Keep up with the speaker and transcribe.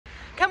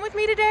Come with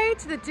me today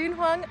to the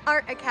Dunhuang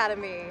Art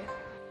Academy.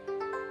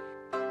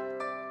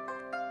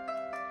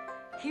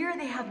 Here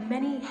they have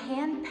many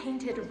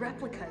hand-painted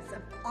replicas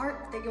of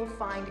art that you'll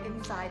find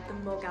inside the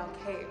Mogao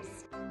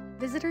Caves.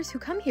 Visitors who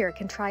come here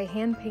can try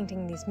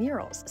hand-painting these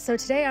murals, so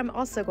today I'm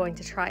also going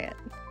to try it.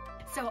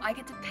 So I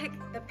get to pick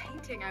the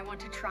painting I want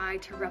to try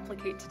to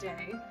replicate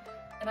today,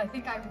 and I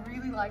think I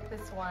really like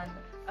this one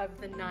of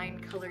the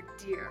 9-colored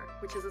deer,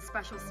 which is a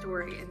special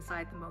story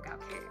inside the Mogao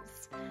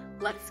Caves.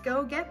 Let's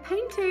go get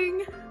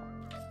painting!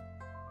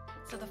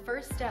 So the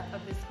first step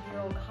of this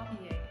mural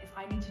copying is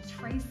I need to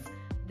trace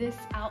this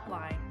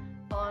outline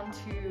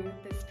onto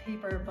this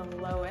paper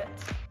below it.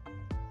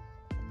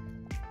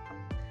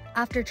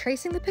 After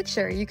tracing the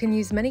picture, you can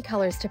use many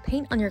colors to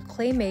paint on your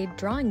clay-made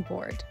drawing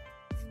board.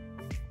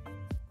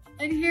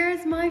 And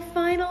here's my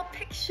final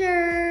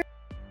picture!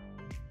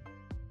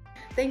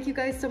 Thank you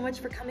guys so much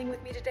for coming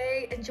with me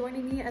today and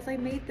joining me as I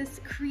made this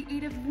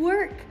creative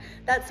work.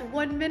 That's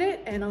 1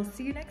 minute, and I'll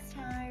see you next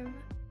time.